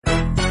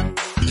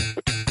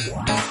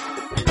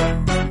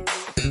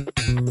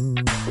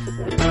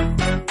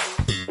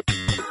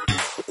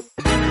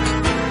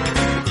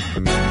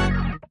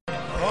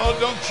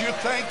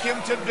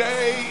Him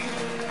today.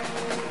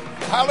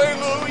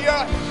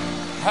 Hallelujah.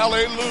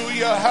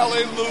 Hallelujah.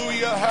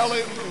 Hallelujah.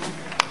 Hallelujah.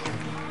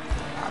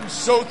 I'm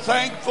so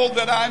thankful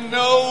that I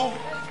know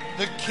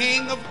the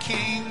King of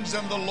Kings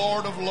and the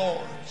Lord of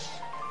Lords.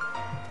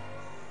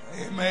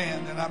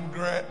 Amen. And I'm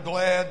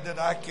glad that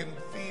I can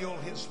feel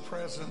His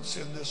presence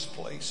in this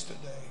place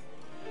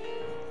today.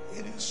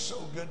 It is so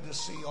good to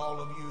see all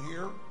of you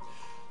here.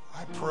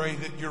 I pray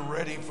that you're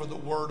ready for the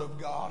Word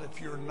of God.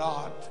 If you're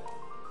not,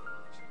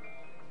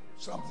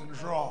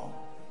 something's wrong,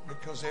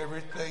 because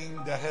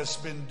everything that has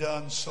been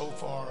done so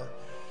far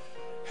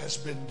has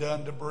been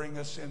done to bring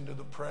us into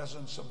the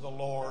presence of the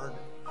Lord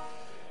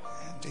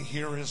and to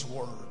hear His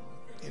Word.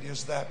 It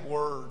is that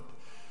Word.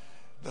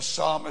 The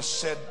psalmist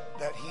said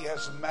that he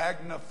has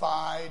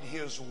magnified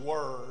His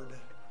Word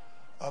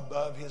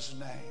above His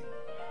name.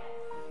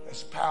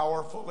 As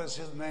powerful as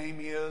His name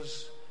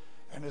is,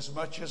 and as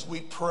much as we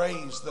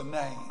praise the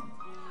name,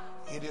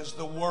 it is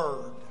the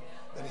Word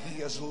that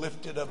He has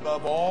lifted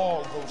above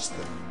all those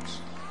things.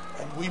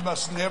 And we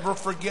must never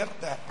forget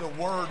that. The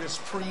Word is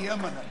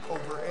preeminent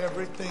over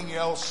everything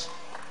else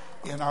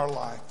in our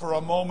life. For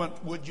a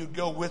moment, would you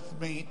go with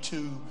me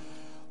to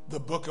the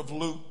book of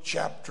Luke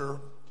chapter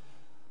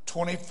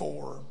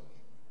 24.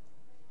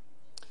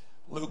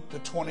 Luke the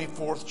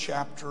 24th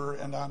chapter,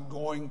 and I'm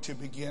going to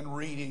begin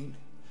reading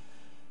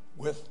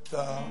with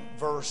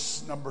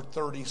verse number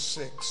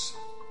 36.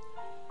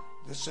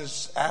 This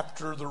is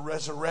after the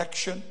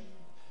resurrection,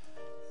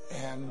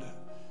 and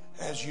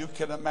as you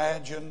can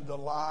imagine, the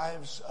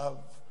lives of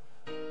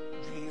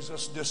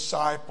Jesus'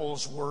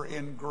 disciples were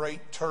in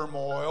great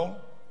turmoil,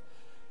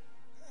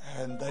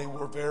 and they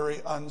were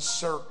very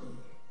uncertain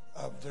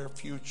of their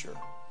future.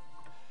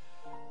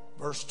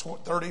 Verse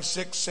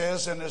 36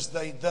 says, "And as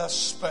they thus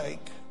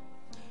spake,"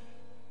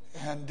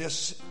 and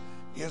this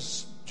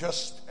is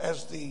just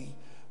as the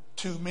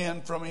two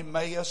men from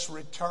Emmaus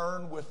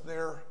return with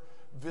their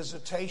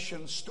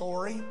visitation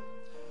story,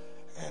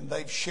 and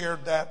they've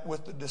shared that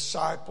with the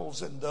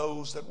disciples and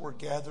those that were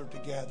gathered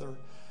together.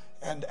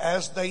 "And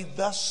as they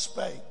thus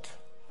spake,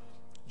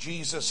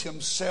 Jesus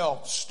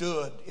Himself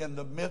stood in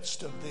the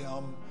midst of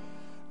them,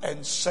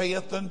 and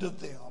saith unto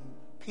them,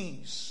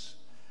 Peace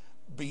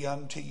be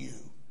unto you.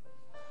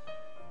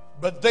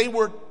 But they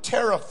were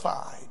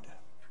terrified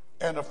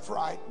and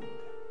affrighted,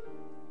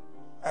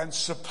 and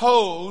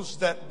supposed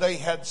that they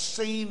had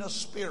seen a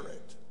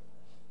spirit.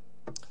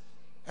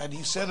 And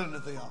He said unto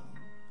them,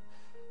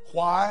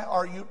 Why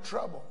are you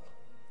troubled?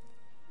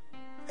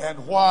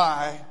 And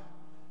why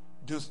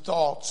do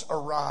thoughts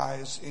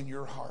arise in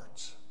your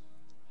hearts?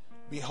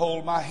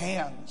 Behold my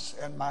hands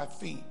and my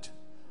feet,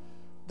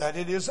 that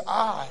it is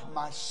I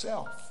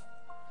myself.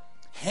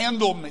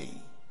 Handle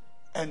me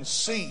and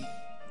see.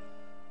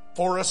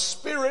 For a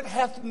spirit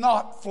hath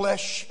not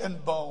flesh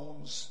and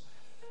bones,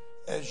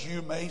 as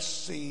you may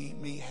see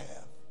me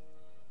have.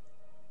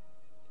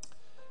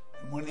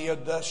 And when He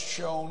had thus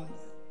shown,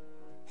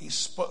 He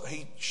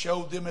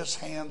showed them His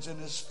hands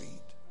and His feet.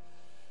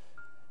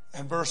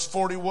 And verse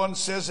 41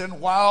 says,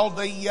 "And while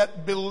they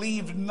yet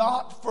believed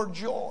not for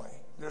joy,"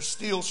 they're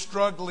still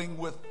struggling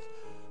with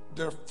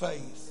their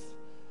faith,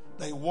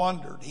 "they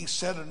wondered. He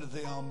said unto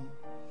them,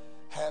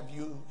 Have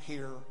you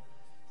here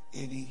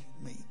any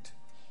meat?"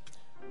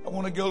 I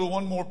want to go to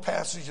one more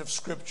passage of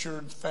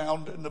Scripture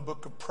found in the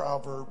book of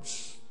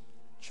Proverbs,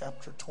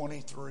 chapter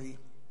 23,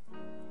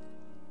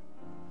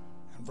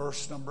 and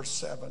verse number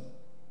 7.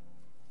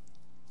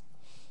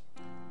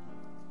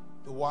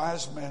 "The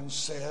wise man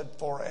said,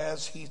 For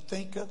as he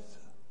thinketh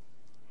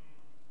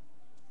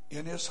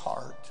in his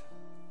heart,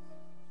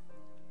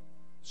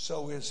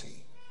 so is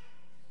he."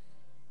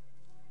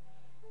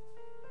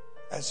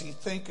 As he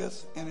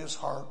thinketh in his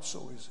heart,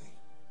 so is he.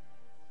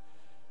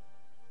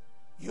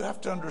 You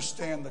have to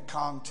understand the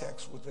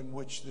context within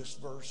which this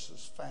verse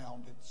is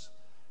found. It's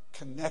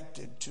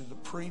connected to the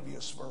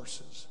previous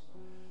verses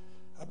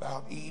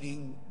about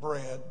eating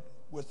bread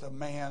with a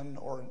man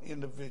or an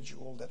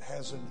individual that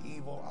has an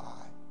evil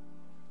eye,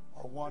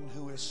 or one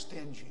who is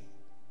stingy.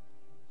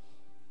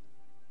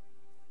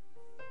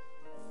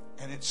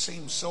 And it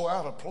seems so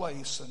out of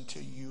place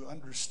until you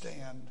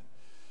understand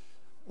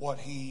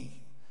what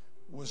he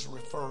was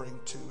referring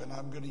to. And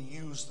I'm going to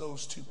use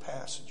those two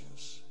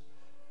passages.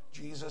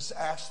 Jesus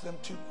asked them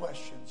two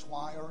questions.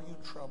 Why are you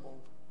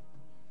troubled?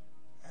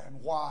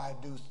 And why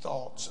do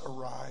thoughts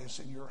arise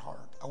in your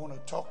heart? I want to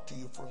talk to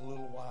you for a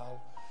little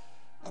while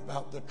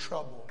about the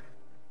trouble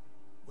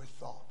with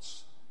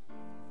thoughts.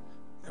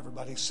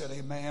 Everybody said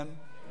amen.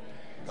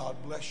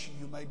 God bless you.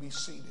 You may be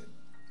seated.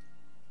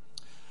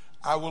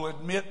 I will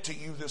admit to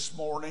you this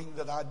morning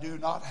that I do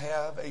not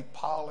have a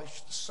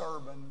polished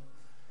sermon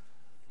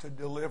to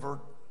deliver,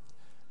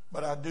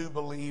 but I do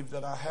believe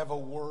that I have a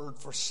word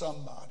for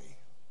somebody.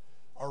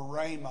 A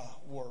rhema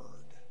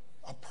word,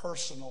 a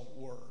personal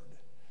word.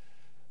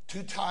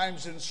 2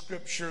 times in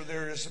Scripture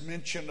there is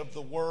mention of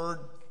the word.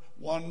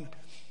 One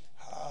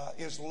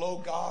is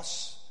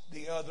logos,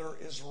 the other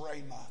is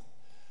rhema.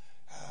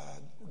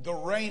 The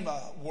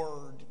rhema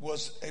word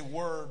was a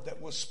word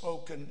that was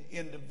spoken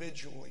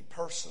individually,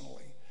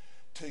 personally.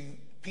 to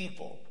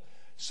people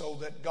so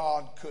that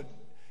God could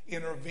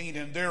intervene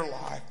in their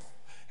life.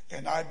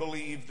 And I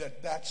believe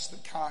that that's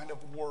the kind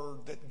of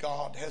word that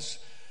God has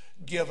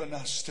given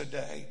us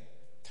today.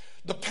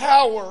 The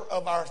power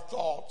of our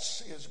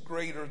thoughts is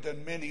greater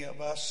than many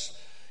of us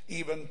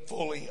even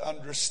fully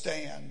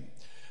understand.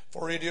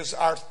 For it is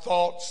our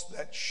thoughts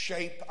that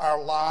shape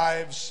our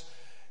lives,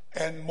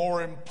 and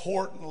more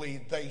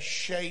importantly, they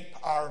shape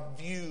our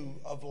view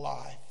of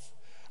life.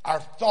 Our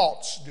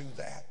thoughts do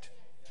that.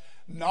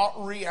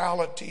 Not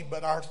reality,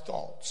 but our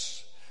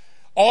thoughts.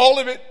 All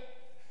of it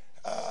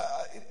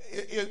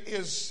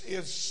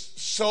is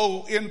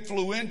so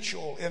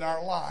influential in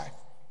our life.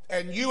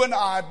 And you and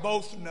I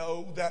both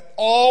know that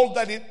all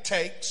that it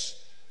takes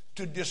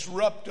to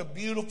disrupt a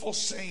beautiful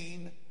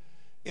scene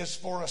is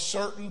for a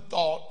certain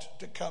thought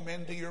to come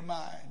into your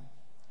mind.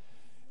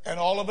 And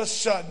all of a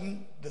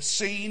sudden, the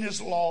scene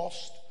is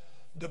lost.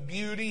 The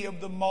beauty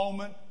of the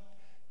moment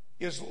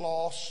is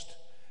lost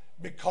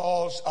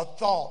because a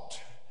thought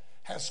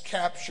has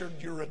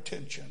captured your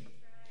attention.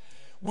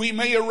 We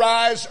may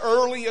arise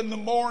early in the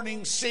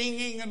morning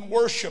singing and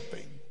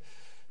worshiping.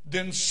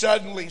 Then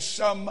suddenly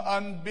some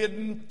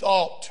unbidden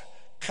thought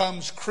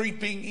comes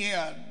creeping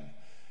in,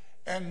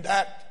 and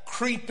that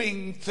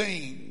creeping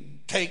thing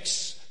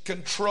takes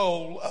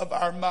control of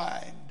our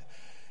mind.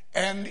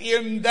 And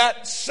in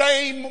that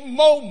same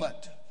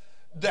moment,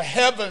 the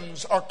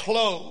heavens are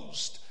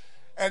closed,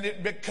 and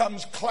it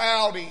becomes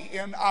cloudy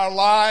in our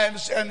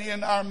lives and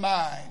in our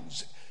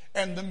minds.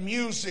 And the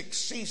music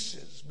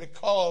ceases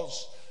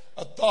because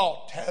a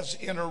thought has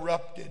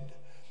interrupted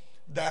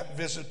that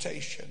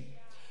visitation.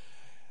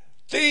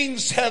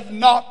 Things have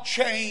not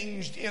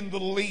changed in the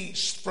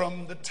least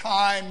from the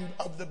time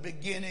of the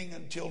beginning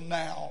until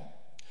now.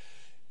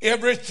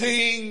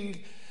 Everything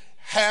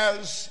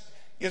has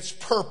its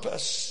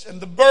purpose, and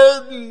the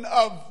burden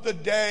of the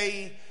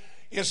day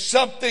is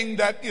something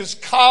that is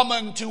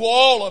common to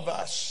all of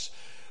us,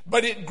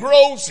 but it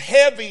grows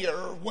heavier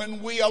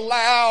when we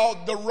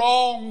allow the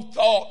wrong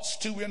thoughts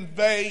to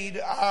invade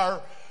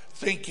our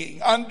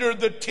thinking. Under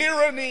the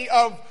tyranny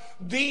of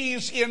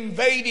these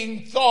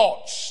invading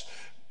thoughts,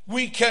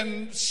 we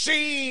can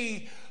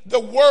see the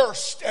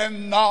worst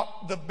and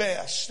not the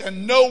best.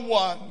 And no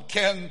one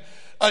can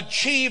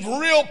achieve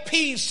real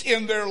peace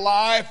in their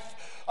life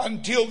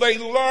until they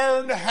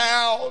learn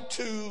how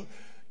to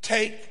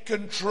take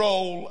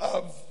control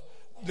of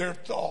their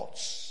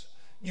thoughts.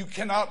 You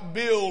cannot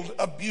build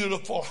a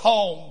beautiful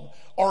home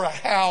or a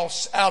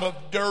house out of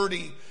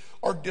dirty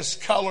or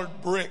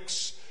discolored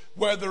bricks,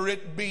 whether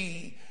it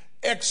be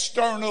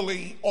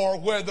externally or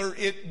whether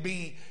it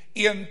be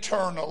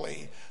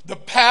internally. The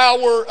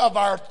power of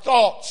our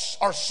thoughts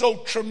are so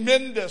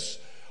tremendous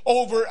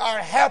over our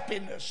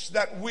happiness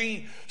that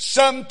we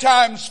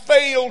sometimes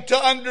fail to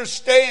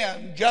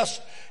understand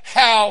just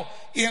how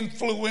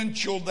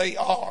influential they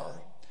are.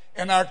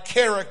 And our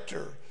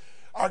character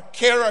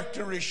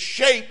is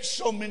shaped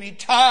so many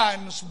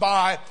times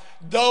by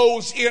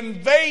those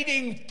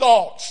invading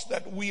thoughts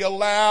that we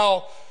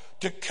allow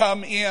to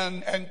come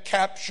in and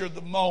capture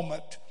the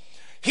moment.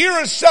 Here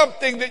is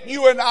something that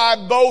you and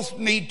I both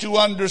need to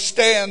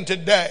understand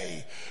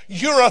today.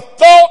 You're a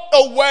thought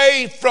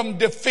away from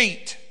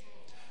defeat,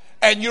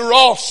 and you're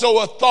also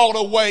a thought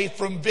away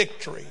from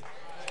victory.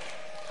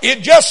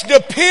 It just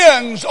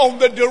depends on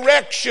the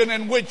direction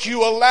in which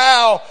you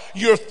allow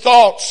your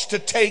thoughts to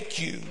take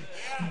you.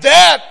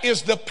 That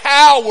is the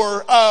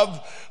power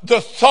of the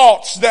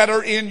thoughts that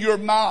are in your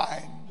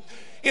mind.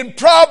 In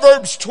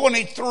Proverbs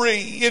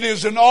 23, it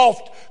is an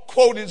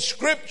oft-quoted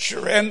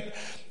scripture, and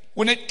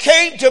when it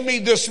came to me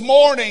this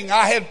morning,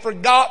 I had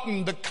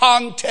forgotten the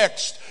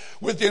context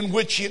within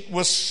which it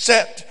was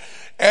set.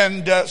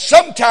 And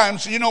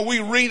sometimes, we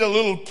read a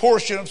little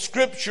portion of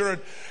scripture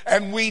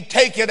and we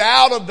take it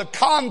out of the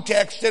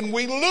context and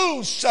we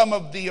lose some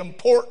of the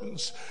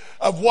importance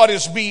of what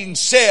is being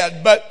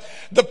said. But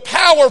the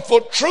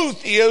powerful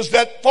truth is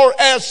that for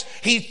as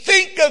he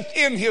thinketh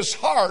in his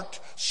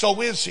heart,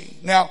 so is he.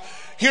 Now,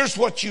 here's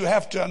what you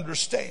have to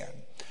understand.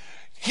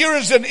 Here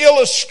is an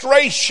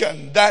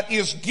illustration that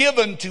is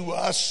given to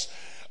us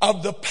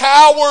of the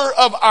power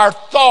of our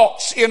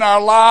thoughts in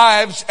our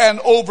lives and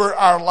over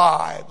our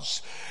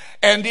lives.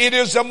 And it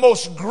is a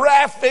most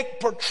graphic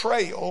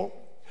portrayal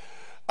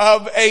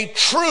of a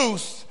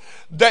truth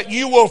that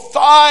you will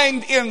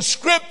find in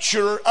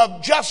Scripture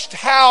of just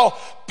how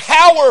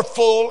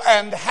powerful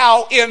and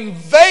how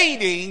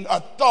invading a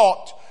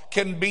thought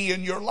can be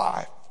in your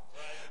life.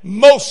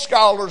 Most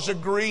scholars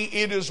agree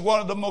it is one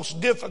of the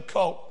most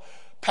difficult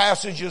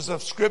passages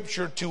of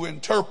Scripture to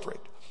interpret.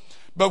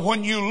 But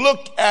when you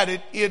look at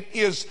it, it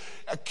is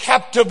a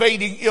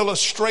captivating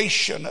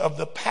illustration of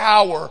the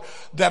power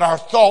that our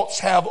thoughts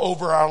have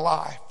over our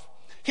life.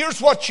 Here's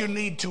what you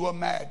need to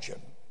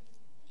imagine.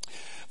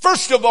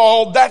 First of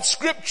all, that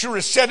scripture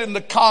is set in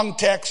the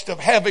context of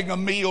having a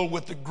meal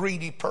with a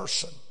greedy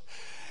person.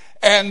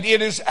 And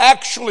it is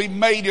actually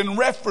made in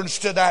reference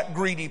to that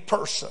greedy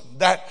person.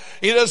 That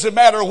it doesn't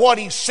matter what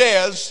he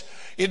says,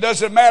 it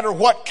doesn't matter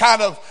what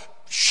kind of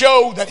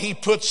show that he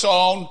puts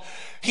on,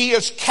 He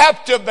is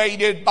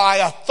captivated by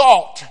a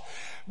thought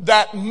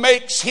that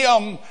makes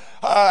him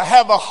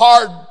have a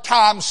hard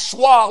time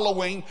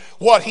swallowing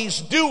what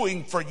he's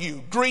doing for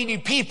you. Greedy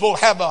people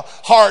have a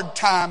hard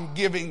time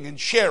giving and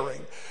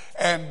sharing.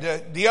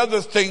 And the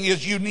other thing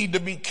is you need to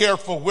be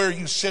careful where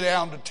you sit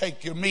down to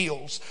take your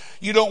meals.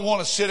 You don't want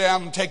to sit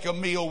down and take a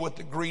meal with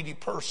the greedy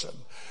person.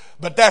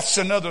 But that's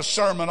another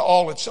sermon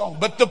all its own.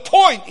 But the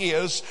point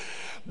is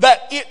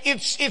that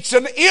it's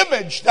an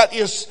image that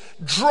is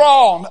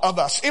drawn of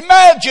us.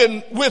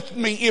 Imagine with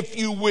me, if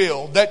you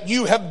will, that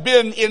you have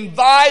been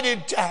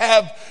invited to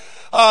have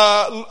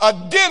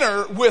a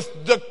dinner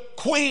with the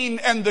Queen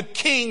and the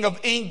King of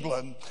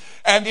England,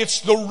 and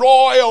it's the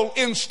royal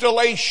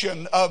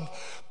installation of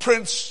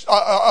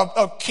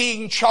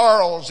King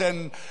Charles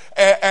and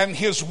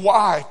his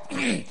wife.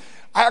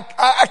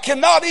 I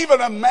cannot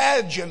even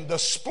imagine the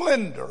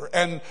splendor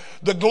and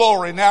the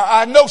glory. Now,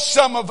 I know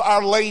some of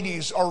our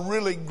ladies are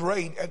really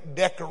great at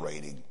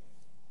decorating.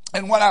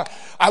 And when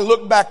I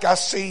look back, I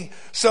see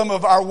some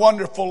of our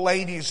wonderful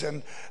ladies,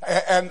 and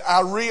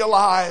I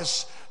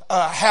realize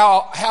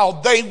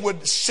how they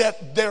would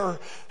set their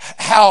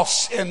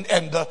house and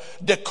the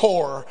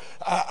decor.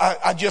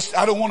 I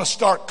don't want to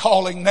start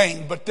calling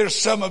names, but there's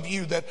some of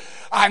you that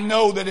I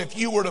know that if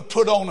you were to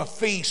put on a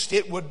feast,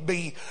 it would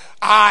be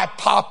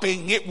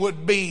eye-popping, it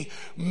would be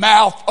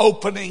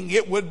mouth-opening,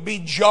 it would be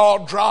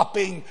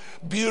jaw-dropping,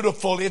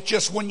 beautiful. It's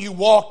just when you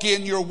walk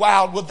in, you're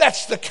wowed. Well,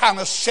 that's the kind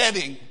of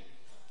setting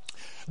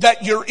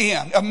that you're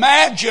in.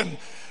 Imagine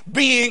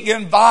being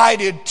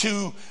invited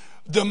to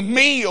the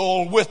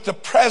meal with the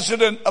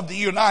President of the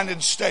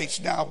United States.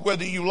 Now,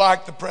 whether you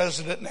like the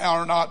President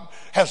now or not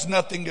has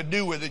nothing to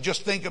do with it.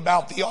 Just think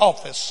about the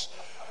office,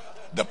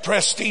 the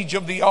prestige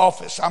of the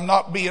office. I'm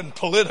not being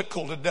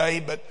political today,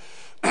 but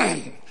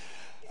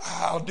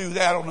I'll do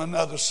that on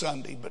another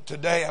Sunday. But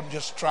today I'm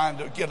just trying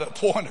to get a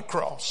point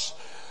across.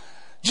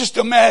 Just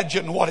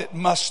imagine what it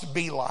must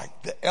be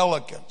like, the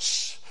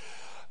elegance.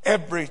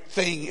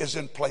 Everything is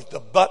in place. The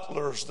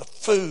butlers, the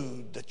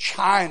food, the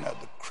china,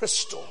 the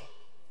crystal.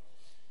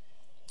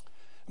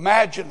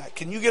 Imagine that.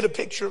 Can you get a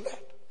picture of that?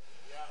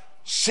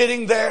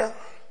 Sitting there,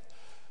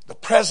 the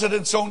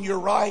president's on your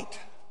right,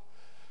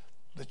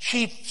 the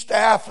chief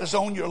staff is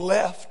on your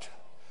left.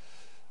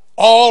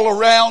 All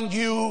around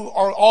you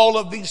are all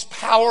of these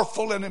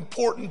powerful and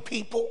important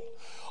people.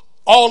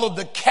 All of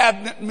the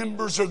cabinet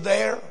members are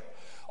there.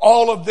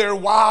 All of their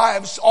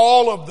wives,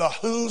 all of the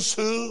who's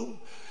who.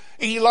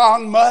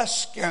 Elon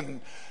Musk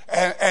and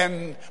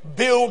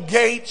Bill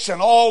Gates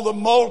and all the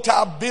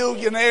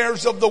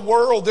multi-billionaires of the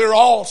world, they're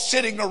all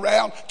sitting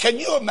around. Can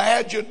you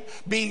imagine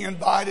being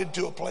invited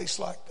to a place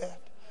like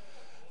that?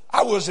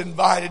 I was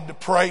invited to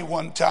pray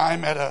one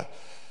time at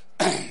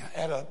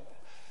a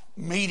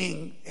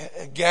meeting,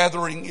 a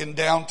gathering in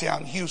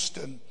downtown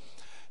Houston.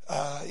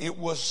 It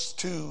was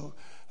to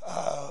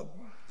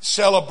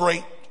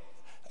celebrate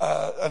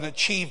an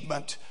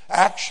achievement,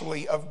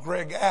 actually, of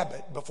Greg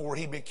Abbott before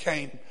he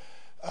became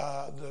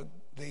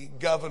the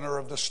governor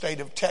of the state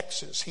of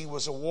Texas. He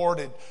was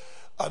awarded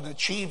an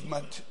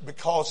achievement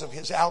because of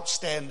his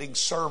outstanding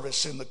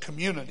service in the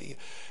community.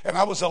 And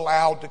I was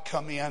allowed to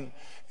come in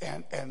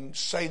and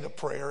say the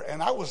prayer.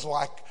 And I was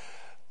like,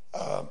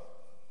 I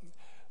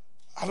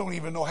don't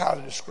even know how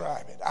to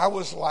describe it. I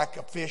was like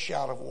a fish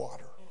out of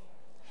water.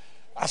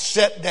 I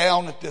sat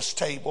down at this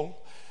table,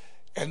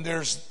 and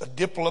there's a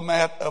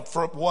diplomat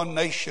from one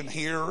nation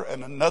here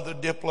and another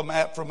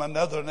diplomat from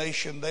another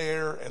nation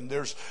there. And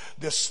there's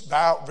this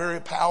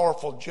very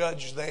powerful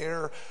judge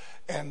there.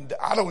 And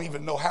I don't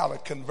even know how to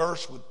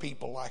converse with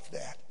people like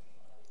that.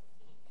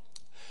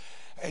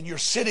 And you're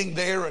sitting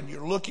there and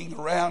you're looking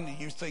around and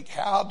you think,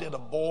 how did a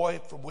boy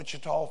from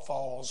Wichita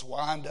Falls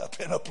wind up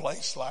in a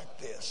place like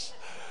this?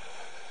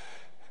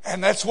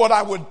 And that's what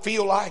I would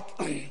feel like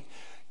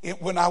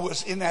when I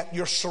was in that.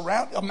 You're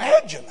surrounded.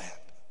 Imagine that.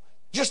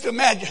 Just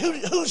imagine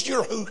who's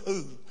your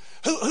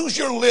who's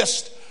your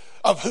list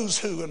of who's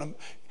who, and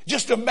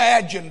just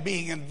imagine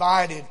being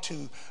invited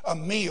to a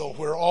meal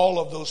where all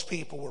of those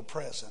people were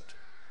present,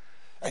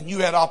 and you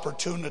had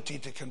opportunity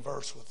to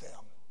converse with them.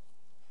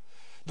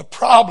 The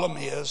problem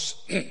is,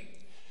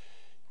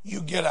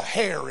 you get a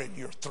hair in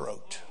your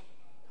throat.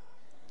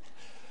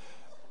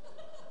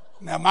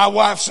 Now, my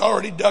wife's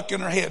already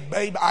ducking her head,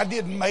 babe. I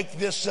didn't make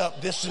this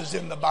up. This is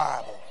in the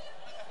Bible.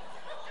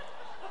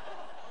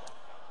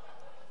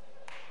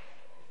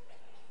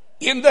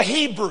 In the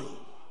Hebrew,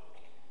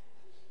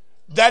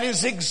 that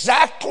is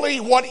exactly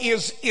what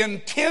is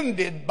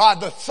intended by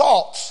the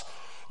thoughts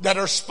that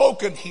are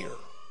spoken here.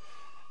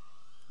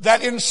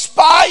 That in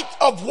spite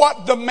of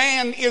what the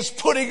man is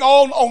putting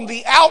on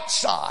the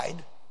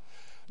outside,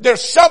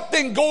 there's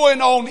something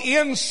going on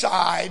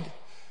inside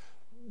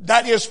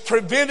that is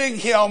preventing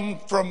him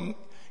from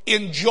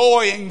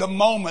enjoying the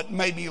moment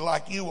maybe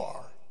like you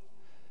are.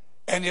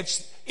 And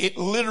it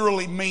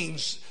literally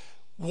means,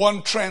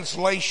 one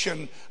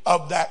translation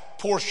of that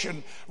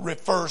portion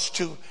refers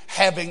to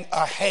having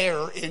a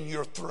hair in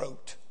your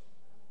throat.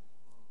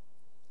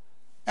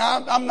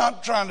 Now, I'm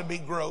not trying to be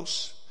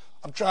gross.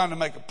 I'm trying to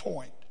make a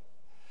point.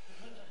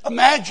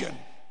 Imagine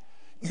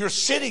you're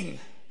sitting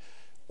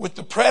with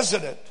the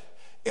president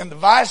and the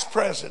vice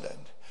president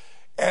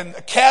and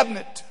the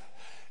cabinet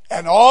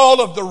and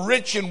all of the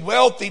rich and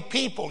wealthy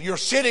people. You're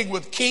sitting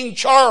with King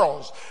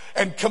Charles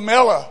and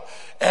Camilla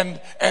and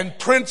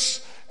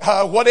Prince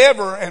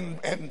whatever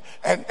and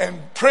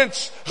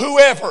Prince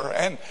whoever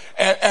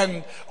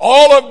and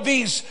all of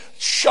these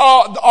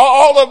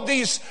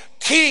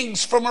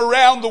kings from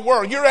around the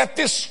world. You're at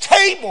this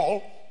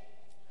table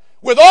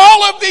with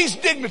all of these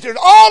dignitaries,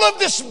 all of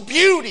this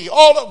beauty,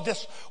 all of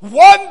this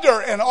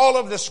wonder, and all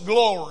of this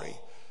glory.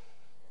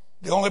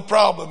 The only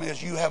problem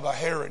is you have a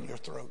hair in your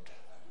throat.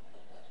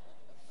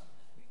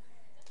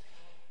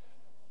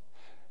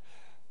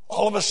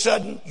 All of a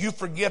sudden, you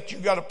forget you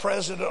got a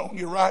president on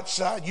your right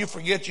side. You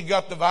forget you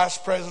got the vice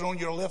president on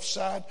your left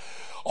side.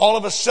 All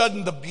of a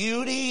sudden, the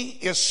beauty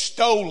is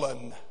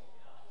stolen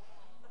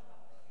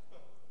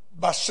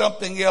by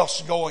something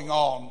else going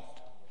on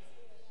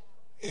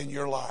in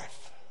your life.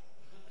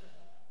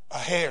 A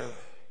hair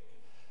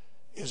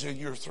is in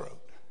your throat.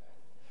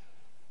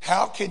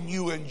 How can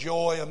you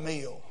enjoy a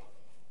meal?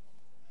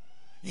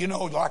 You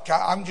know, like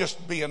I'm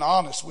just being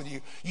honest with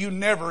you. You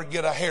never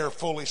get a hair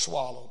fully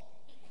swallowed.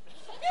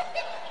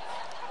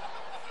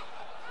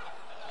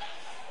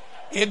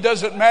 It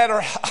doesn't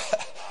matter.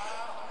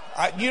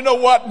 You know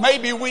what?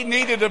 Maybe we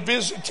needed a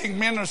visiting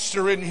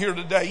minister in here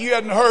today. You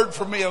hadn't heard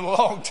from me in a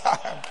long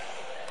time.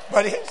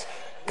 But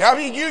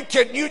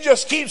you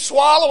just keep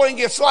swallowing.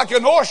 It's like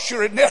an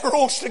oyster. It never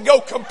wants to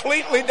go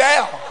completely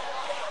down.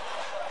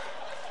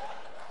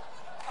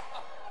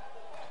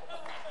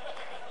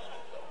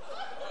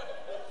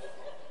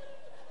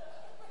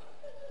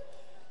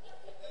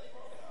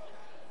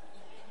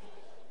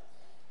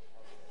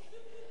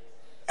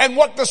 And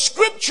what the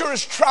scripture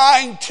is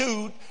trying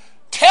to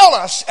tell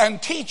us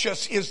and teach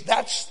us is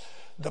that's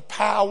the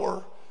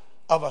power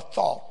of a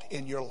thought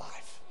in your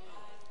life.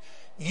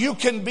 You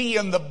can be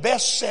in the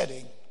best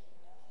setting.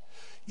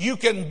 You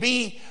can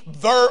be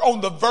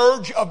on the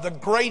verge of the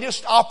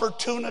greatest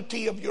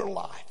opportunity of your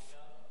life.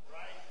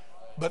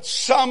 But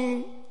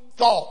some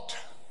thought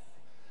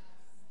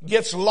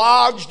gets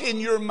lodged in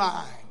your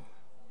mind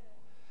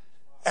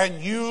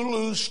and you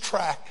lose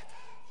track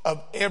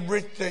of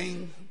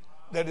everything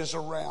that is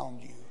around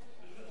you.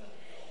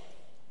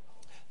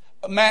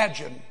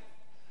 Imagine,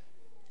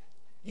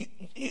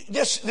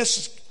 this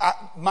is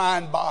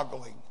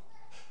mind-boggling.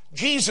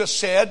 Jesus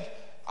said,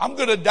 I'm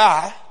going to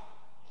die,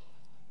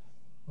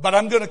 but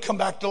I'm going to come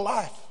back to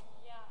life.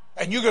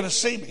 And you're going to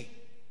see me.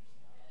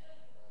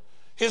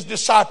 His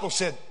disciples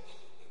said,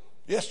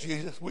 yes,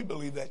 Jesus, we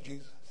believe that,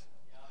 Jesus.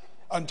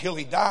 Until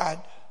he died.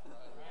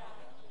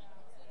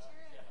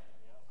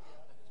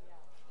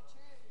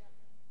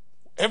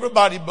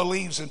 Everybody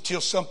believes until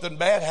something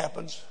bad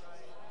happens.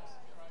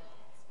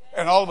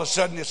 And all of a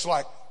sudden it's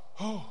like,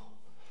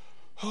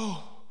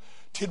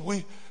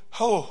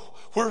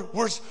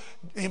 where's,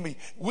 I mean,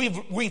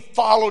 we've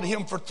followed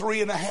him for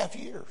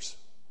 3.5 years.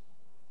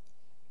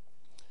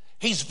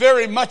 He's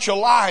very much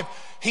alive.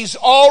 He's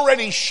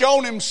already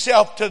shown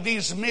himself to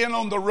these men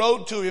on the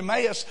road to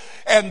Emmaus,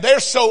 and they're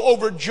so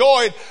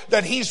overjoyed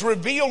that he's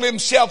revealed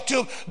himself to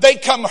them. They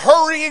come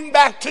hurrying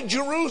back to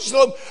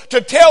Jerusalem to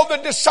tell the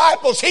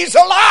disciples, he's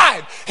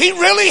alive. He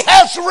really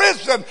has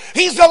risen.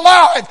 He's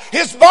alive.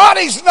 His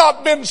body's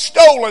not been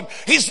stolen.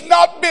 We've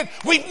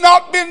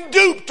not been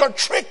duped or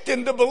tricked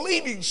into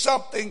believing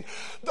something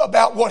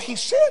about what he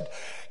said.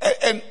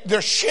 And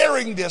they're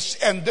sharing this,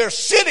 and they're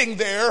sitting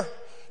there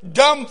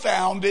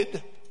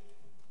dumbfounded,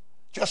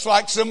 just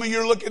like some of you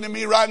are looking at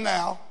me right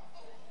now.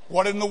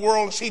 What in the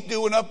world is he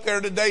doing up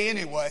there today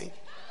anyway?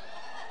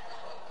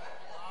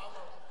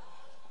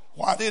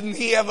 Why didn't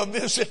he have a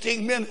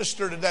visiting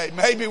minister today?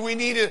 Maybe we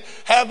need to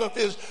have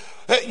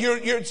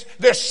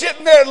they're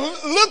sitting there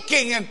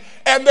looking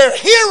and they're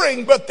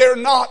hearing, but they're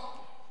not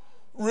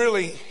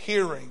really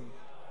hearing.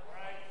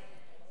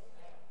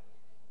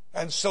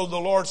 And so the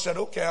Lord said,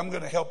 okay, I'm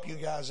going to help you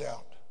guys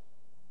out.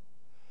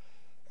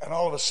 And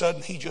all of a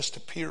sudden, he just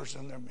appears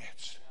in their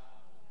midst.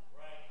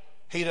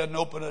 He doesn't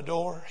open a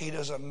door. He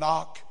doesn't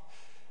knock.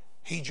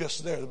 He's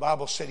just there. The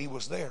Bible said he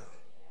was there.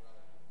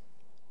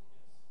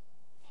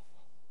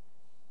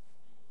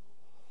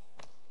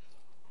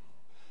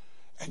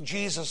 And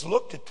Jesus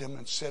looked at them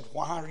and said,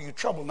 why are you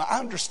troubled? Now, I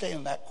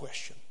understand that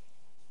question.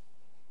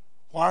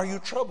 Why are you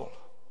troubled?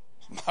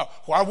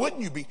 Why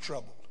wouldn't you be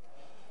troubled?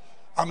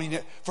 I mean,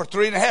 for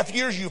 3.5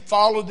 years you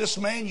followed this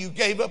man. You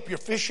gave up your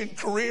fishing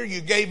career.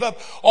 You gave up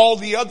all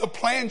the other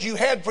plans you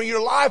had for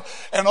your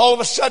life. And all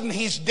of a sudden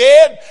he's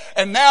dead.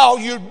 And now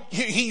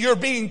you're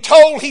being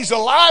told he's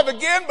alive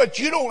again, but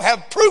you don't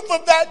have proof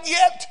of that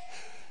yet.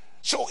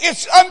 So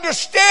it's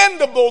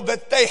understandable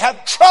that they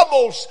have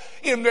troubles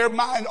in their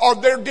mind, or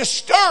they're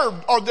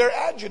disturbed, or they're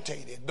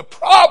agitated. The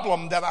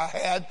problem that I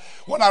had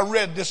when I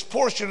read this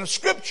portion of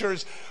scripture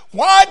is,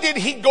 why did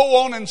he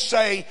go on and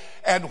say,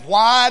 and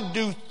why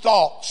do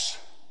thoughts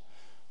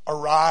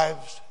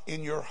arise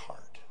in your heart?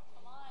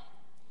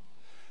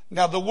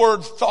 Now the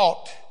word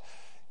thought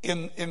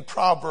in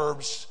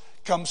Proverbs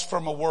comes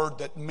from a word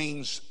that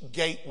means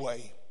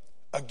gateway,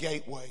 a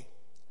gateway.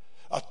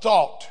 A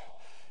thought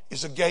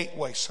is a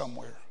gateway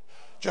somewhere.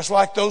 Just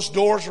like those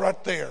doors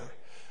right there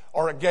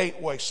are a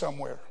gateway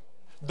somewhere.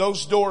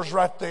 Those doors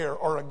right there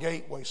are a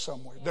gateway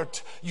somewhere.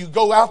 You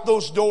go out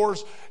those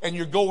doors and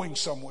you're going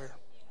somewhere.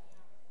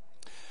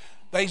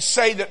 They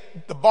say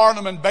that the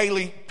Barnum and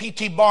Bailey,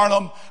 P.T.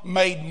 Barnum,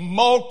 made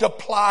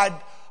multiplied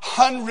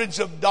hundreds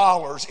of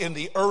dollars in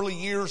the early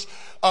years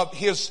of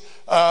his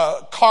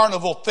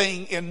carnival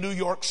thing in New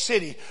York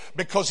City,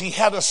 because he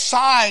had a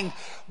sign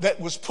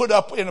that was put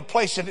up in a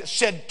place and it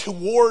said to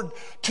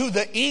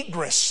the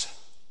egress.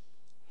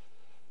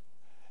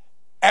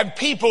 And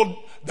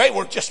people, they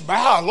were just,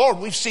 my Lord,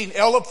 we've seen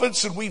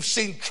elephants and we've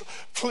seen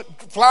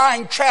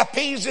flying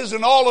trapezes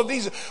and all of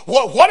these.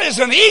 What is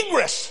an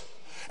egress?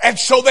 And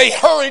so they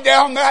hurried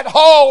down that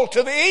hall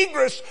to the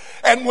egress,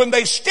 and when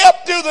they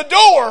stepped through the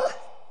door,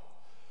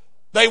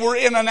 they were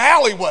in an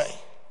alleyway.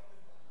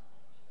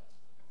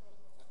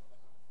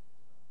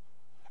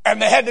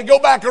 And they had to go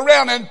back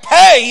around and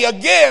pay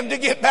again to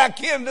get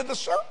back into the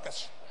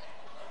circus.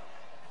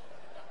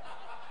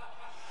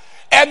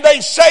 And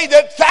they say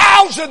that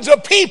thousands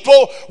of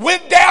people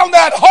went down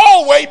that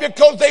hallway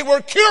because they were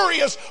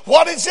curious,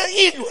 what is an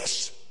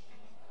egress?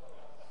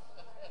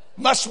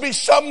 Must be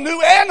some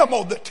new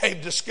animal that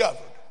they've discovered.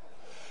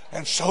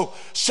 And so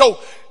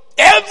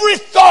every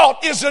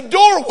thought is a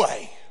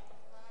doorway.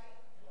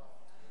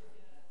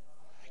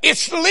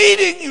 It's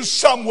leading you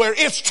somewhere.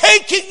 It's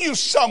taking you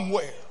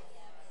somewhere.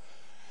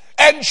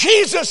 And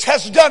Jesus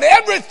has done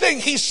everything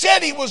he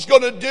said he was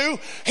going to do.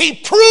 He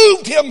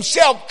proved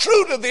himself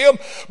true to them,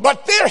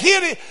 but they're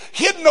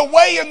hidden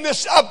away in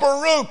this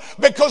upper room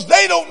because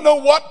they don't know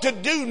what to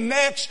do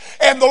next.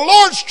 And the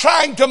Lord's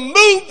trying to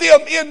move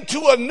them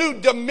into a new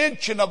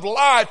dimension of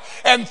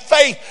life and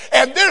faith.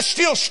 And they're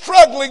still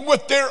struggling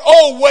with their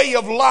old way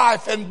of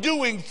life and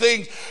doing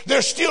things.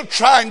 They're still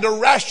trying to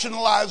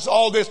rationalize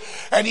all this.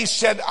 And he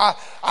said,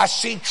 I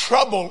see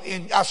trouble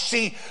I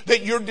see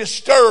that you're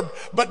disturbed,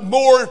 but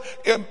more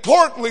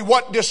importantly,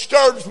 what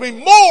disturbs me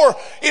more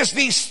is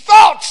these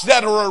thoughts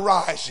that are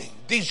arising,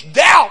 these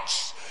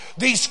doubts,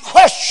 these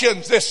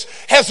questions, this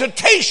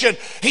hesitation.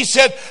 He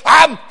said,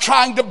 I'm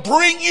trying to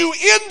bring you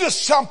into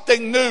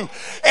something new,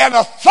 and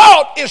a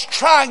thought is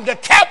trying to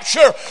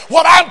capture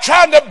what I'm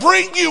trying to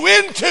bring you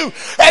into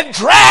and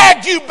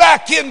drag you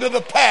back into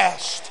the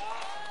past.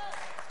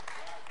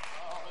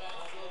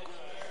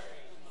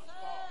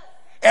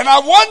 And I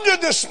wonder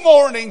this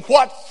morning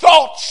what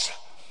thoughts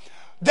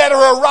that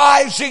are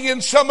arising in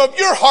some of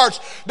your hearts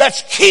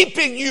that's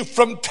keeping you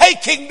from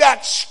taking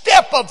that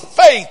step of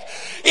faith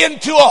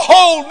into a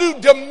whole new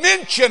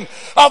dimension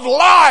of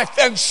life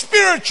and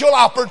spiritual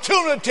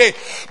opportunity.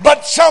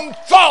 But some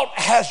thought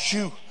has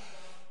you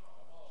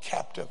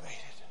captivated.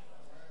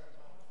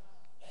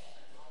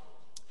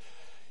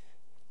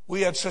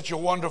 We had such a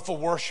wonderful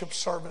worship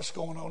service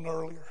going on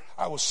earlier.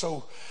 I was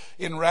so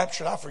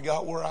enraptured, I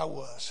forgot where I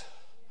was.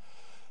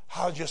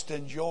 I was just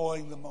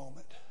enjoying the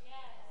moment.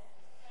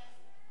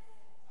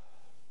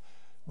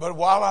 But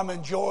while I'm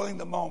enjoying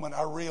the moment,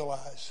 I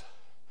realize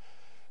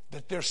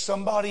that there's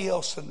somebody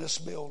else in this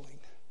building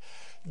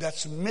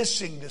that's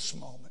missing this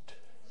moment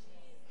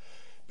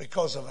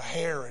because of a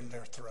hair in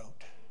their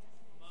throat.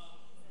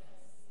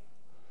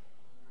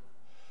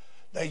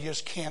 They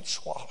just can't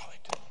swallow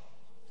it.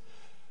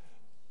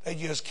 They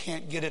just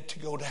can't get it to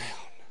go down.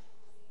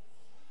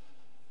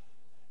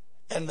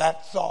 And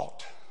that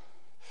thought,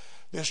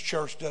 this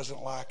church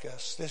doesn't like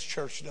us. This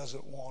church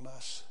doesn't want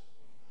us.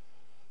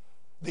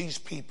 These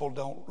people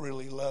don't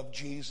really love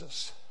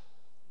Jesus.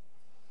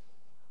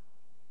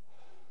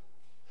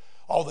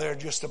 Oh, they're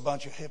just a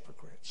bunch of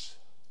hypocrites.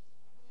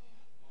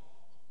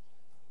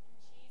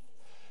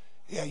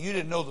 Yeah, you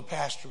didn't know the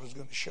pastor was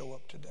going to show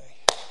up today.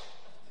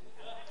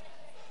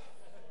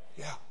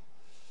 Yeah.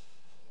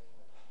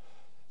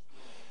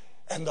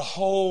 And the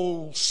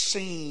whole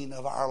scene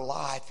of our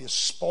life is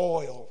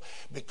spoiled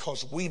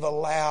because we've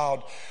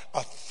allowed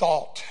a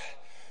thought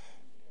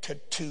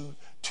to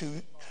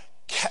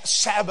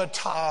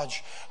sabotage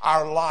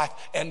our life.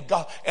 And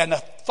a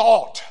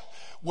thought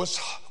was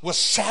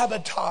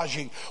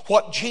sabotaging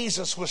what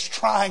Jesus was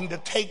trying to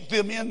take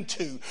them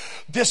into.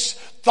 This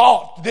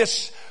thought,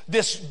 this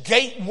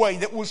gateway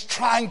that was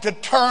trying to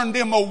turn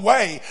them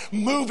away,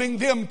 moving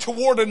them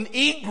toward an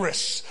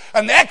egress,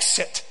 an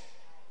exit.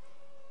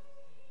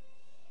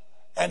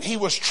 And he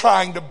was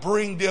trying to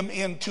bring them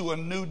into a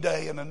new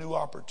day and a new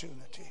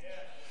opportunity.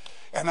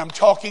 And I'm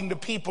talking to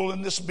people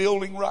in this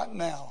building right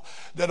now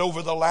that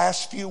over the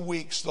last few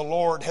weeks, the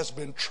Lord has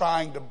been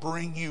trying to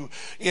bring you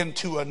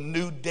into a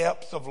new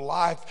depth of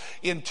life,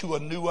 into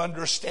a new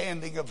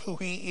understanding of who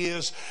he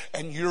is.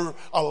 And you're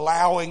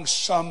allowing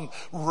some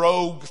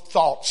rogue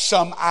thought,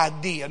 some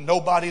idea.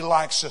 Nobody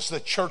likes us.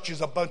 The church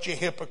is a bunch of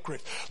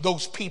hypocrites.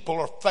 Those people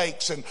are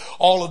fakes, and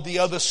all of the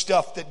other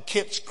stuff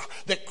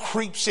that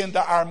creeps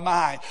into our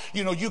mind.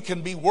 You know, you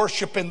can be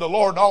worshiping the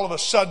Lord, and all of a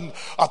sudden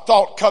a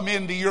thought come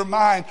into your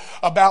mind.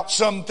 about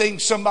something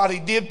somebody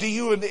did to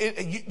you, and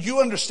you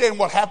understand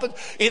what happened?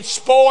 It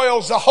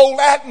spoils the whole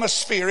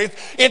atmosphere.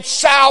 It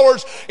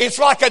sours. It's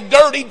like a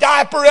dirty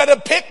diaper at a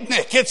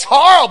picnic. It's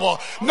horrible.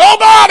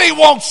 Nobody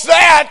wants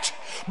that,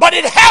 but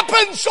it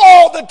happens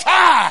all the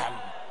time.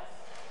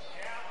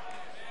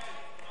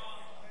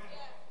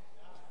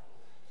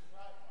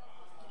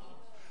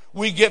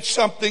 We get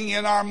something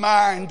in our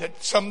mind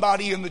that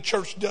somebody in the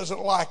church doesn't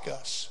like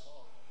us.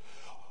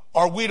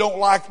 Or we don't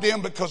like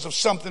them because of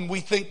something we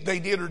think they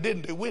did or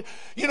didn't do.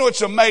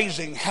 It's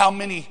amazing how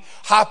many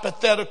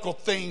hypothetical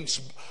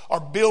things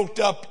are built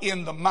up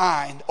in the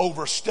mind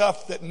over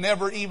stuff that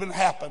never even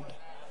happened.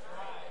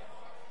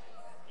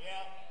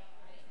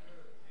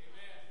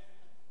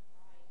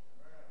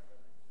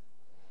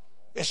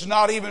 It's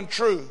not even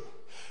true.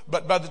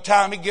 But by the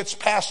time it gets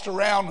passed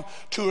around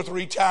 2 or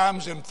 3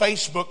 times and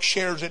Facebook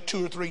shares it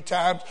 2 or 3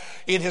 times,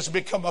 it has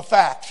become a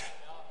fact.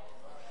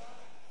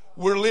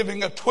 We're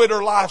living a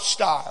Twitter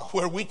lifestyle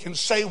where we can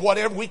say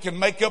whatever, we can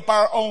make up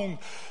our own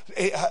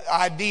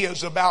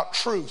ideas about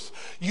truth.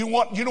 You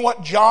know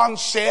what John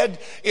said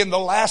in the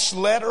last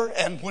letter,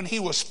 and when he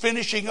was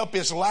finishing up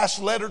his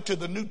last letter to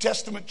the New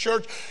Testament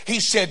church, he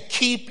said,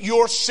 keep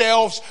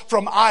yourselves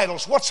from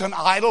idols. What's an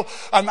idol?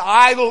 An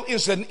idol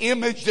is an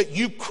image that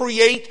you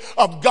create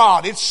of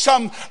God. It's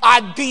some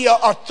idea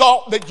or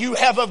thought that you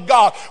have of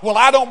God. Well,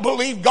 I don't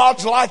believe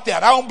God's like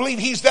that. I don't believe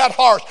He's that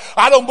harsh.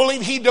 I don't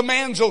believe He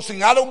demands those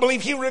things. I don't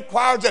believe He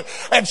requires it.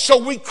 And so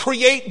we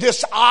create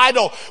this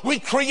idol. We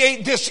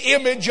create this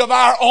image of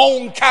our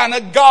own kind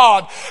of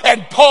God.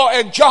 And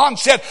John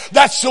said,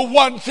 that's the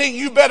one thing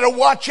you better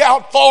watch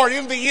out for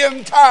in the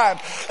end time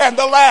and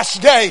the last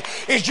day,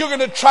 is you're going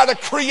to try to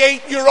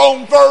create your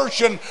own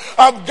version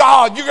of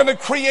God. You're going to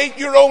create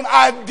your own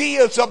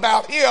ideas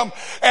about Him.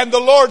 And the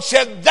Lord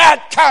said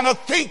that kind of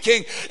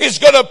thinking is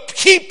going to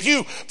keep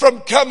you from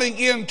coming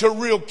into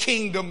real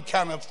kingdom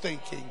kind of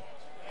thinking.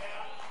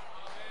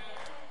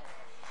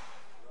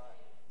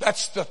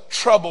 That's the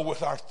trouble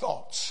with our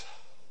thoughts.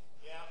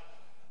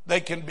 They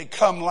can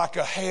become like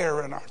a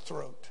hair in our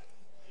throat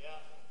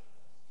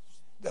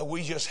that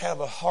we just have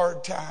a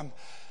hard time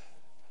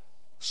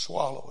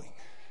swallowing.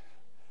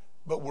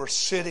 But we're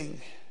sitting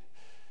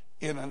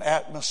in an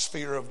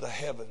atmosphere of the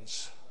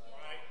heavens.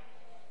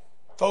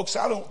 Folks,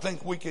 I don't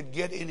think we could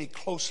get any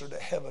closer to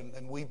heaven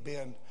than we've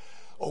been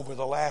over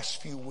the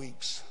last few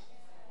weeks.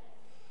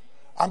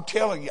 I'm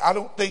telling you, I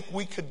don't think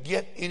we could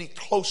get any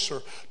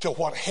closer to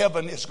what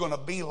heaven is going to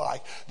be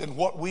like than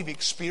what we've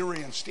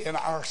experienced in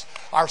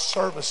our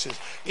services.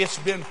 It's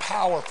been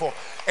powerful,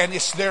 and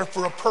it's there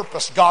for a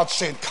purpose. God's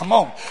saying, come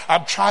on,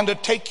 I'm trying to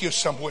take you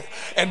somewhere.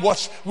 And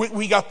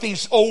we got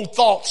these old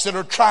thoughts that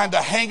are trying to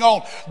hang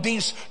on,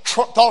 these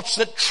thoughts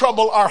that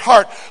trouble our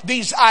heart,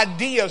 these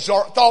ideas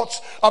or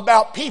thoughts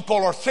about people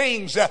or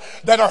things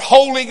that are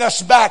holding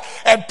us back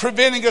and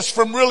preventing us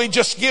from really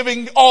just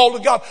giving all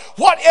to God.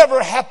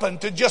 Whatever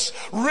happened to just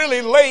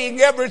really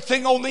laying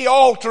everything on the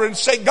altar and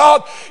say,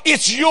 God,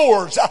 it's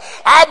yours.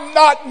 I'm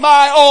not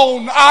my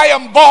own. I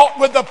am bought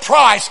with a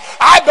price.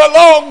 I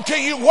belong to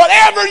you.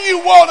 Whatever you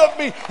want of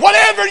me,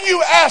 whatever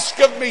you ask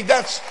of me,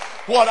 that's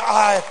what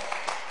I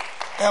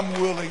am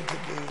willing to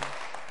do.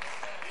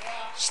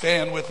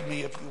 Stand with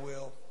me if you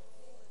will.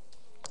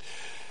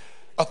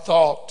 A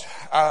thought.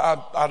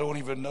 I don't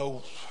even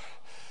know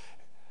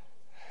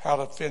how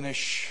to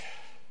finish.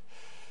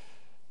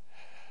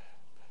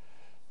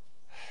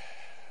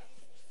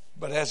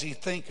 But as he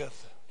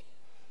thinketh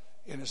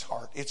in his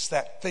heart, it's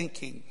that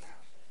thinking.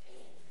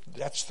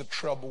 That's the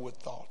trouble with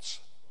thoughts.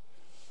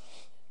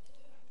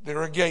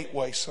 They're a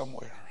gateway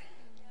somewhere.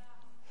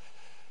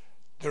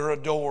 They're a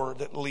door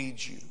that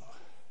leads you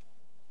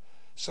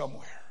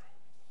somewhere.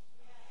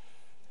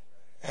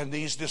 And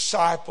these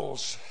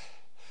disciples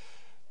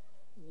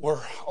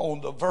were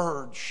on the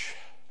verge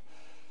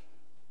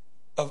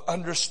of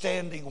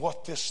understanding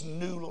what this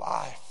new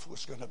life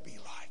was going to be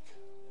like.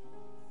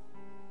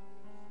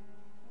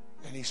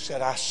 And he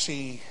said, I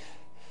see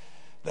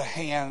the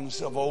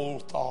hands of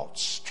old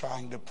thoughts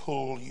trying to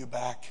pull you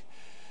back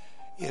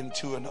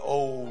into an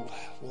old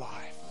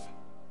life.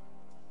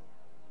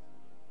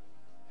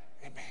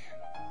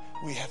 Amen.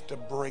 We have to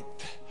break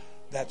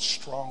that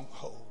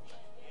stronghold.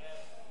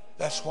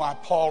 That's why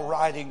Paul,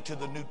 writing to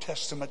the New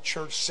Testament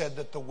church, said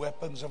that the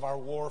weapons of our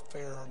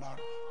warfare are not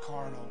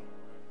carnal.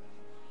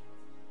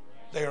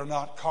 They are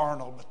not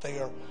carnal, but they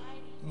are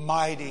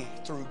mighty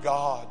through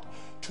God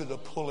to the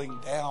pulling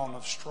down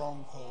of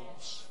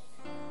strongholds.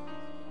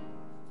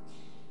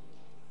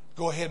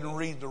 Go ahead and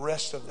read the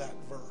rest of that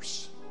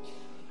verse.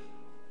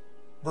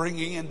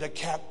 Bringing into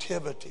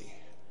captivity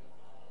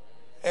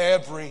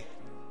every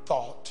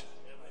thought.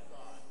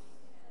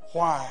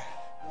 Why?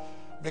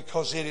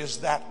 Because it is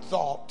that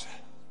thought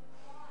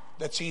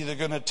that's either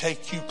going to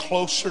take you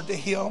closer to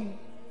Him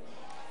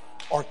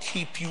or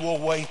keep you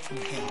away from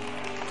Him.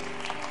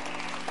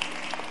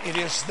 It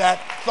is that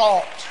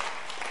thought.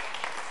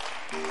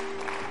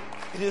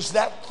 It is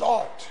that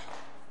thought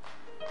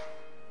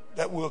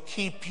that will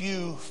keep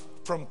you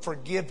from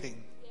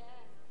forgiving.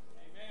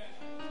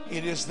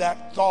 It is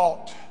that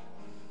thought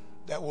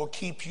that will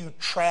keep you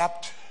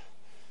trapped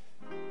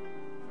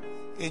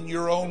in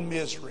your own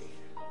misery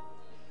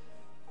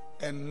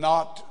and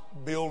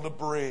not build a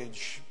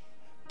bridge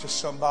to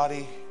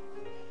somebody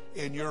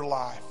in your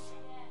life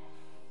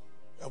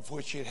of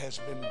which it has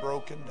been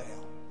broken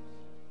down.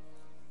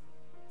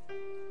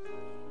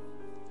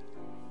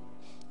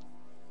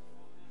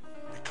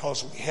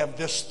 Because we have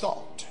this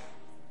thought.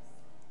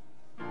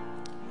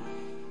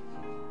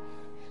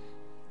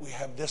 We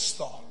have this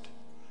thought.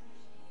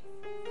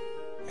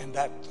 And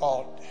that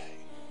thought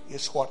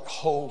is what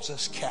holds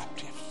us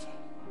captive.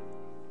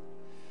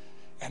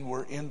 And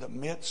we're in the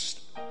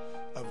midst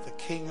of the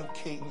King of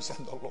Kings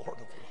and the Lord of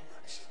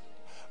Lords.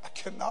 I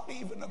cannot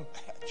even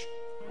imagine.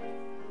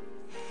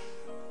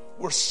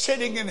 We're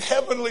sitting in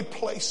heavenly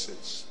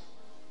places.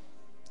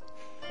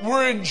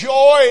 We're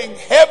enjoying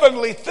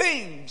heavenly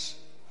things.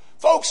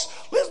 Folks,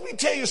 let me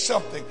tell you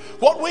something.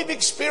 What we've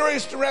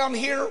experienced around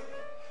here,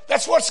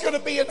 that's what's going to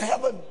be in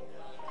heaven.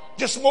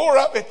 Just more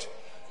of it.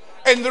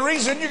 And the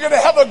reason you're going to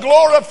have a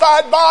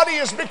glorified body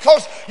is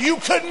because you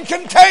couldn't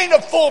contain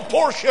a full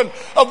portion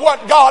of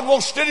what God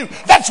wants to do.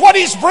 That's what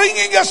He's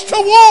bringing us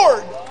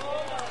toward.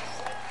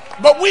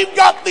 But we've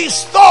got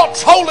these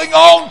thoughts holding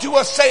on to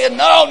us saying,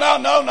 no.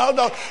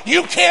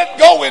 You can't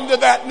go into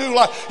that new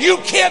life. You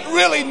can't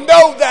really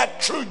know that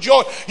true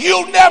joy.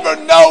 You'll never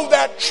know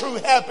that true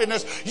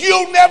happiness.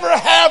 You'll never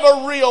have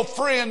a real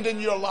friend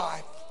in your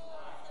life.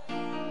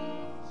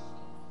 And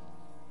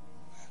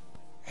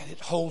it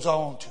holds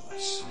on to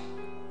us.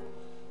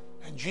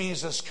 And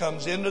Jesus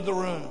comes into the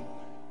room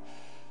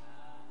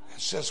and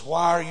says,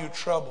 why are you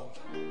troubled?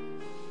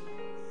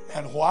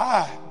 And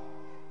why?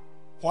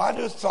 Why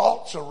do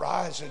thoughts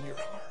arise in your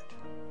heart?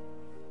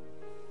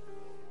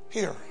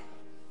 Here.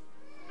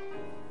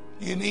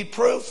 You need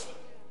proof?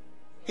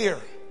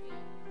 Here.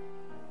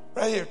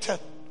 Right here.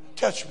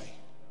 Touch me.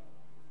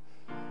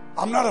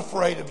 I'm not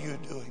afraid of you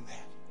doing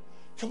that.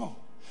 Come on.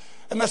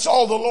 And that's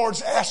all the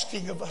Lord's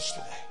asking of us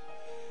today.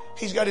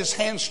 He's got His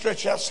hand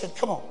stretched out and said,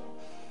 come on.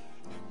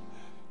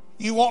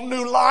 You want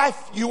new life?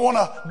 You want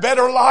a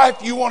better life?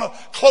 You want a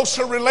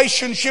closer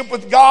relationship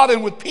with God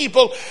and with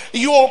people?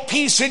 You want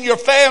peace in your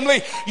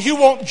family? You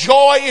want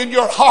joy in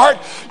your heart?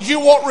 You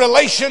want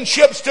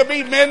relationships to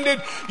be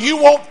mended? You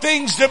want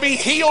things to be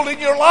healed in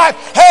your life?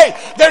 Hey,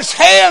 there's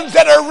hands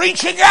that are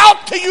reaching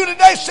out to you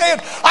today saying,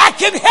 I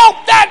can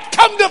help that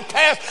come to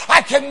pass.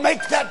 I can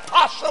make that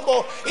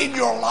possible in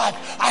your life.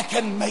 I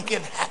can make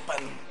it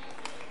happen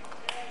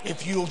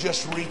if you'll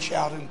just reach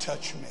out and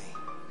touch me.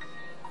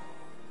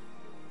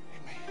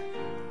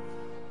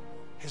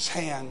 His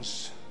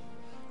hands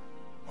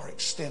are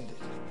extended.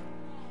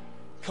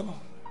 Come on.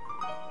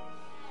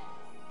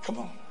 Come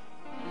on.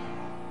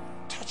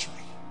 Touch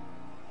me.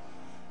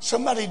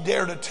 Somebody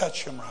dare to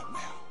touch Him right now.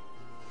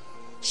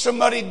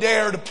 Somebody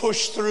dare to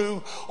push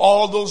through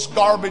all those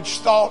garbage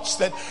thoughts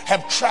that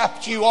have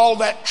trapped you, all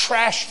that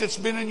trash that's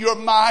been in your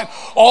mind,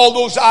 all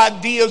those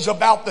ideas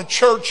about the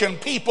church and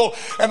people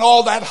and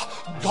all that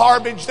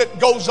garbage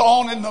that goes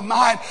on in the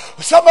mind.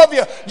 Some of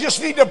you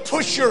just need to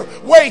push your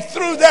way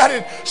through that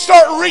and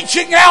start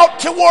reaching out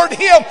toward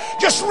Him.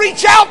 Just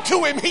reach out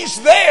to Him.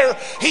 He's there.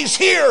 He's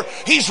here.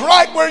 He's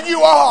right where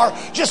you are.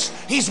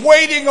 He's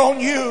waiting on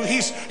you.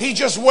 He's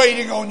just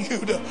waiting on you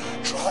to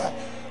try.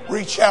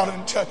 Reach out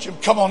and touch Him.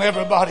 Come on,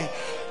 everybody.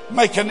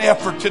 Make an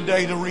effort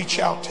today to reach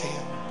out to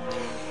Him.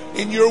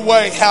 In your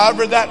way,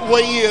 however that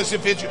way is.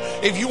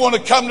 If you want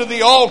to come to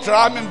the altar,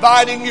 I'm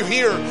inviting you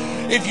here.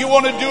 If you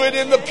want to do it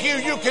in the pew,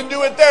 you can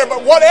do it there.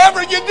 But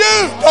whatever you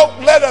do,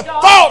 don't let a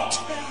thought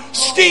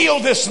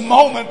steal this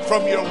moment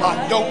from your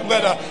life. Don't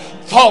let a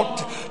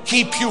thought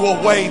keep you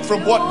away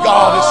from what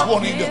God is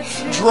wanting to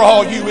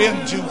draw you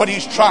into, what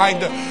He's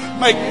trying to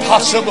make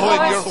possible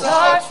in your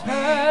life.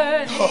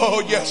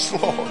 Oh, yes,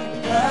 Lord.